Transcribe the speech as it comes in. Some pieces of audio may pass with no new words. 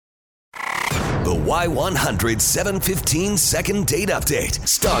The Y100 715 second date update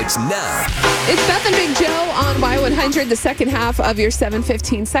starts now. It's Beth and Big Joe on Y100, the second half of your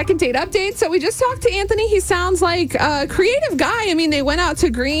 715 second date update. So we just talked to Anthony. He sounds like a creative guy. I mean, they went out to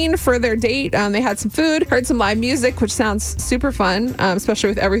Green for their date. They had some food, heard some live music, which sounds super fun, especially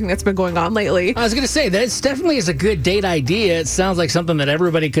with everything that's been going on lately. I was going to say, that definitely is a good date idea. It sounds like something that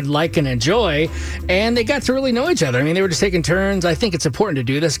everybody could like and enjoy. And they got to really know each other. I mean, they were just taking turns. I think it's important to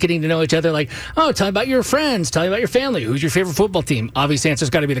do this, getting to know each other. Like, oh, tell me about your friends. Tell me about your family. Who's your favorite football team? Obviously,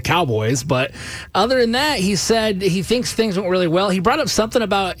 answer's got to be the Cowboys. But other than that, he said he thinks things went really well. He brought up something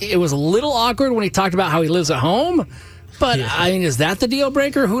about it was a little awkward when he talked about how he lives at home. But, I mean, is that the deal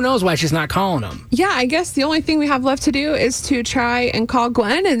breaker? Who knows why she's not calling him? Yeah, I guess the only thing we have left to do is to try and call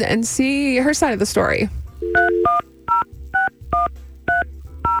Gwen and see her side of the story.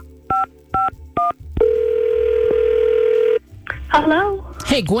 Hello.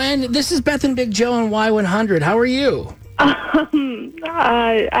 Hey, Gwen, this is Beth and Big Joe on Y100. How are you? I'm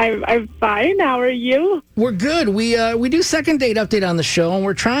fine. How are you? We're good. We do second date update on the show, and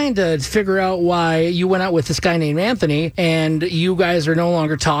we're trying to figure out why you went out with this guy named Anthony, and you guys are no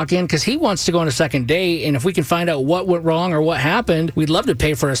longer talking because he wants to go on a second date. And if we can find out what went wrong or what happened, we'd love to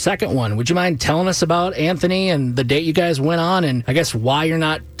pay for a second one. Would you mind telling us about Anthony and the date you guys went on, and I guess why you're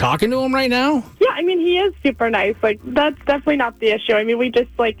not talking to him right now? Yeah, I mean, he is super nice. Like, that's definitely not the issue. I mean, we just,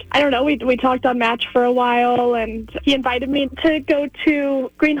 I don't know, we talked on Match for a while, and he invited me to go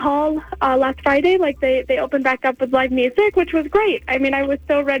to Green Hall last Friday. Like, they opened back up with live music, which was great. I mean, I was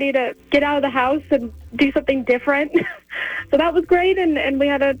so ready to get out of the house and do something different. So that was great, and we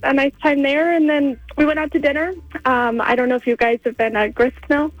had a nice time there, and then we went out to dinner. I don't know if you guys have been at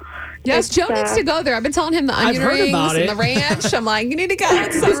Gristmill. Yes, Joe needs to go there. I've been telling him the onion rings and the ranch. I'm like, you need to go.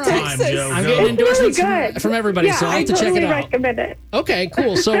 It's South Texas. I'm getting endorsements from everybody, so I'll have to check it out. I recommend it. Okay,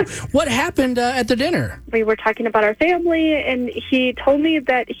 cool. So what happened at the dinner? We were talking about our family, and he told me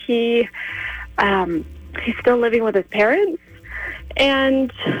that he's still living with his parents.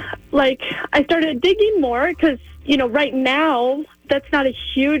 And, I started digging more because, right now, that's not a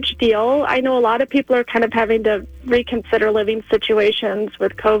huge deal. I know a lot of people are kind of having to reconsider living situations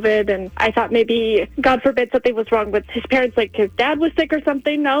with COVID, and I thought maybe, God forbid, something was wrong with his parents, like his dad was sick or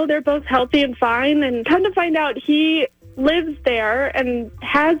something. No, they're both healthy and fine, and come to find out he lives there and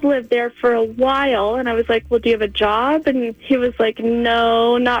has lived there for a while. And I was like, well, do you have a job? And he was like,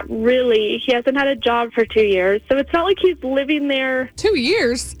 no, not really. He hasn't had a job for 2 years. So it's not like he's living there 2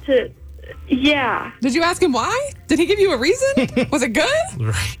 years. Yeah. Did you ask him why? Did he give you a reason? Was it good?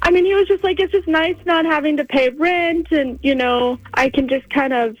 Right. I mean, he was just like, it's just nice not having to pay rent, and, I can just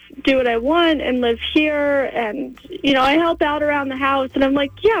kind of do what I want and live here, and, I help out around the house. And I'm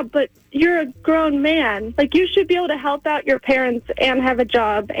like, yeah, but you're a grown man. Like, you should be able to help out your parents and have a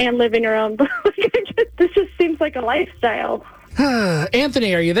job and live in your own. This just seems like a lifestyle.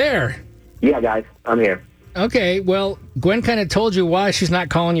 Anthony, are you there? Yeah, guys, I'm here. Okay, well, Gwen kind of told you why she's not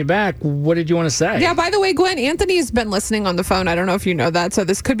calling you back. What did you want to say? Yeah, by the way, Gwen, Anthony's been listening on the phone. I don't know if you know that, so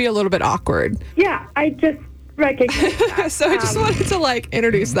this could be a little bit awkward. Yeah, I just recognize that. So I just wanted to,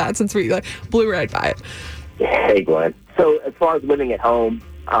 introduce that since we, blew right by it. Hey, Gwen. So as far as living at home,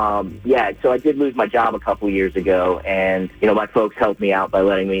 so I did lose my job a couple years ago, and, my folks helped me out by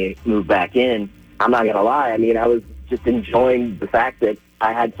letting me move back in. I'm not going to lie. I mean, I was just enjoying the fact that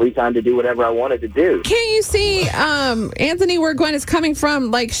I had free time to do whatever I wanted to do. Can't you see, Anthony, where Gwen is coming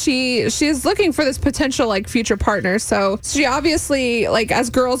from? She is looking for this potential, future partner. So she obviously, as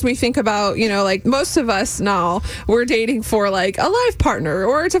girls, we think about, most of us now, we're dating for, a life partner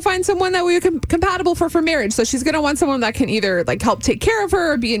or to find someone that we're compatible for marriage. So she's going to want someone that can either, help take care of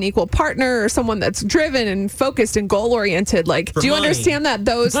her or be an equal partner, or someone that's driven and focused and goal-oriented. Do you understand that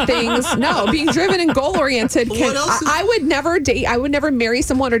those things, no, being driven and goal-oriented I would never marry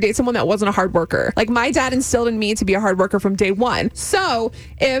someone or date someone that wasn't a hard worker. My dad instilled in me to be a hard worker from day one. So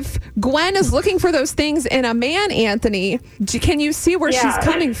if Gwen is looking for those things in a man, Anthony, can you see where she's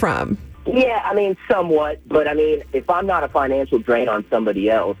coming from? Yeah, I mean, somewhat. But, I mean, if I'm not a financial drain on somebody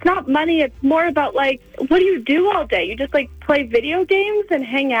else. It's not money. It's more about, what do you do all day? You just, play video games and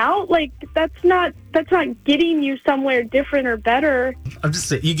hang out? That's not getting you somewhere different or better. I'm just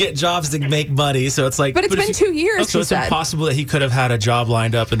saying, you get jobs to make money, so it's like... But it's been 2 years, so it's impossible that he could have had a job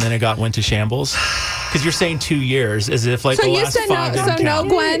lined up and then it went to shambles? Because you're saying 2 years, as if, the last 5 didn't count. No,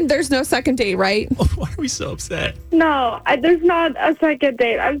 Gwen, there's no second date, right? Why are we so upset? No, there's not a second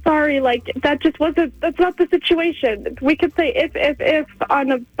date. I'm sorry, that's not the situation. We could say if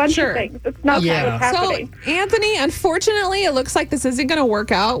on a bunch of things. It's not what's happening. So, Anthony, unfortunately, it looks like this isn't going to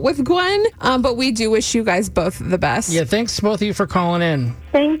work out with Gwen, but we do wish you guys both the best. Yeah, thanks both of you for calling in.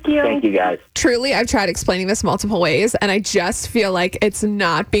 Thank you. Thank you, guys. Truly, I've tried explaining this multiple ways, and I just feel like it's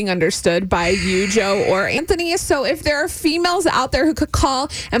not being understood by you, Joe, or Anthony. So if there are females out there who could call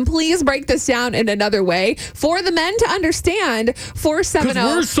and please break this down in another way for the men to understand,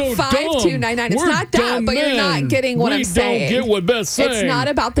 470-5299. It's not that, but you're not getting what I'm saying. We don't get what Beth's saying. It's not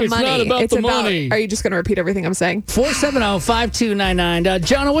about the money. It's not about the money. Are you just going to repeat everything I'm saying? 470-5299.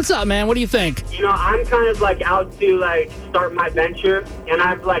 Jonah, what's up, man? What do you think? You know, I'm kind of like out to like start my venture, and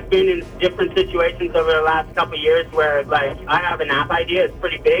I've like been in different situations over the last couple of years where like I have an app idea, it's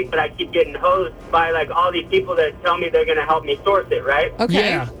pretty big, but I keep getting hosed by like all these people that tell me they're going to help me source it, right? Okay.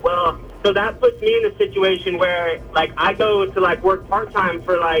 Yeah. Well, so that puts me in a situation where like I go to like work part-time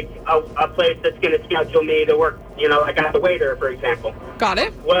for like a place that's going to schedule me to work, you know, like as a waiter, for example. Got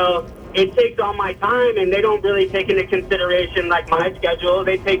it. Well, it takes all my time, and they don't really take into consideration like my schedule.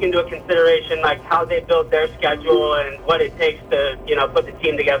 They take into consideration like how they build their schedule and what it takes to, you know, put the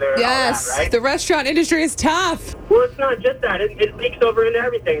team together. Yes, and all that, right? the restaurant industry is tough. Well, it's not just that. It leaks over into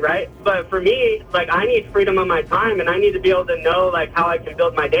everything, right? But for me, like I need freedom of my time, and I need to be able to know like how I can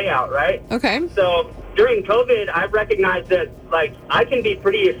build my day out, right? Okay. So during COVID, I've recognized that like I can be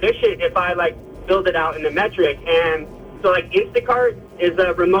pretty efficient if I like build it out in the metric. And so like Instacart is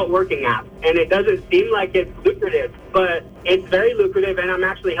a remote working app, and it doesn't seem like it's lucrative, but it's very lucrative, and I'm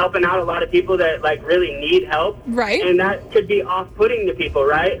actually helping out a lot of people that like really need help. Right. And that could be off-putting to people,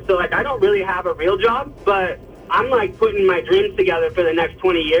 right? So like I don't really have a real job, but I'm like putting my dreams together for the next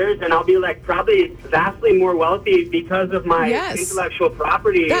 20 years, and I'll be like probably vastly more wealthy because of my intellectual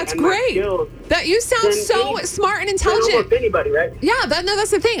property. That's and great. My skills. That you sound so smart and intelligent. Almost anybody, right? Yeah,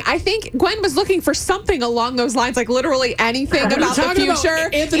 that's the thing. I think Gwen was looking for something along those lines, like literally anything about the future.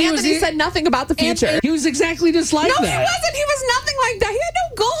 Anthony said nothing about the future. He was exactly just like that. No, he wasn't. He was nothing like that. He had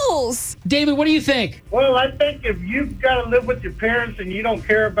no goals. David, what do you think? Well, I think if you've got to live with your parents and you don't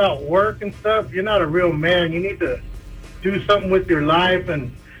care about work and stuff, you're not a real man. You need to do something with your life,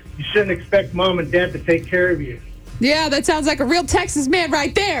 and you shouldn't expect mom and dad to take care of you. Yeah, that sounds like a real Texas man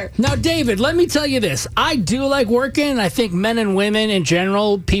right there. Now, David, let me tell you this. I do like working. I think men and women in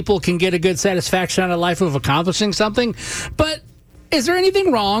general, people can get a good satisfaction out of life of accomplishing something. But is there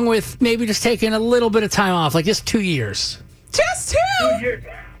anything wrong with maybe just taking a little bit of time off, like just 2 years? Just 2?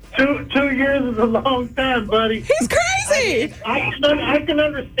 2 years is a long time, buddy. He's crazy. I can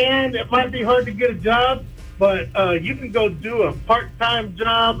understand it might be hard to get a job, but you can go do a part-time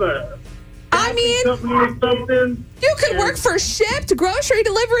job, I mean, something. You could work for Shipt, grocery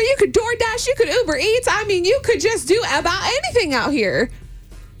delivery. You could DoorDash. You could Uber Eats. I mean, you could just do about anything out here.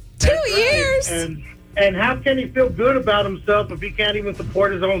 2 years. And how can he feel good about himself if he can't even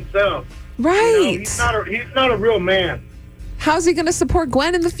support his own self? Right. You know, he's not a real man. How's he going to support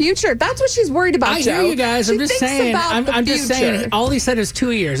Gwen in the future? That's what she's worried about, I Joe. hear you guys. I'm just saying. I'm just saying. All he said is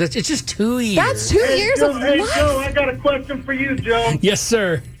 2 years. It's just 2 years. That's 2 years of life. Joe, I got a question for you, Joe. Yes,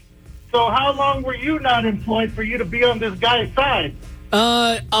 sir. So how long were you not employed for you to be on this guy's side?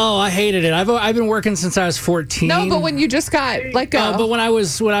 I hated it. I've been working since I was 14. No, but when you just got let go. But when I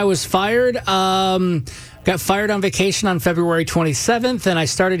was fired, got fired on vacation on February 27th, and I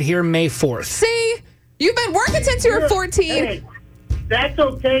started here May 4th. See, you've been working since you were 14. Hey, that's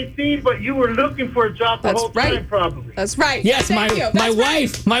okay, Steve, but you were looking for a job the whole time, probably. That's right. Yes,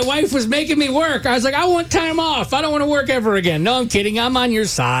 my wife was making me work. I was like, I want time off. I don't want to work ever again. No, I'm kidding. I'm on your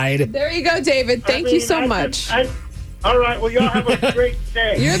side. There you go, David. Thank you so much. All right. Well, y'all have a great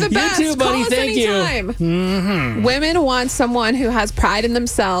day. You're the best. You too, buddy. Call us Thank anytime. you. Mm-hmm. Women want someone who has pride in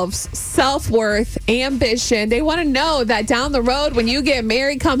themselves, self-worth, ambition. They want to know that down the road, when you get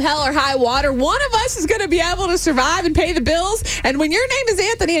married, come hell or high water, one of us is going to be able to survive and pay the bills. And when your name is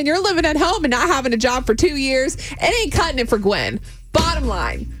Anthony and you're living at home and not having a job for 2 years, it ain't cutting it for Gwen. Bottom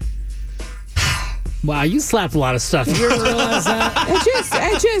line. Wow, you slapped a lot of stuff. You ever realize that?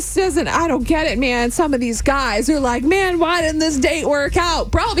 It just doesn't, I don't get it, man. Some of these guys are like, man, why didn't this date work out?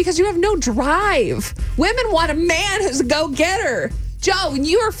 Bro, because you have no drive. Women want a man who's a go-getter. Joe, when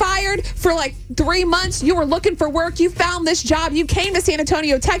you were fired for like 3 months, you were looking for work, you found this job, you came to San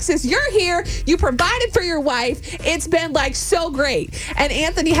Antonio, Texas, you're here, you provided for your wife. It's been like so great. And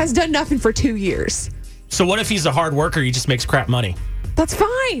Anthony has done nothing for 2 years. So what if he's a hard worker, he just makes crap money? That's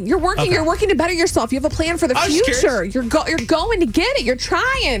fine. You're working. Okay. You're working to better yourself. You have a plan for the future. You're going to get it. You're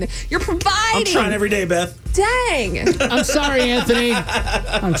trying. You're providing. I'm trying every day, Beth. Dang. I'm sorry, Anthony.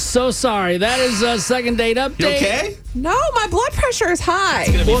 I'm so sorry. That is a second date update. You okay? No, my blood pressure is high.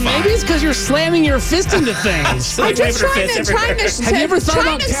 Well, maybe it's because you're slamming your fist into things. I'm just trying to Have you ever thought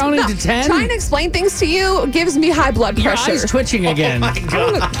about counting to 10? Trying to explain things to you gives me high blood pressure. Your eyes twitching again. Oh my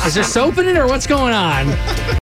God. Is there soap in it or what's going on?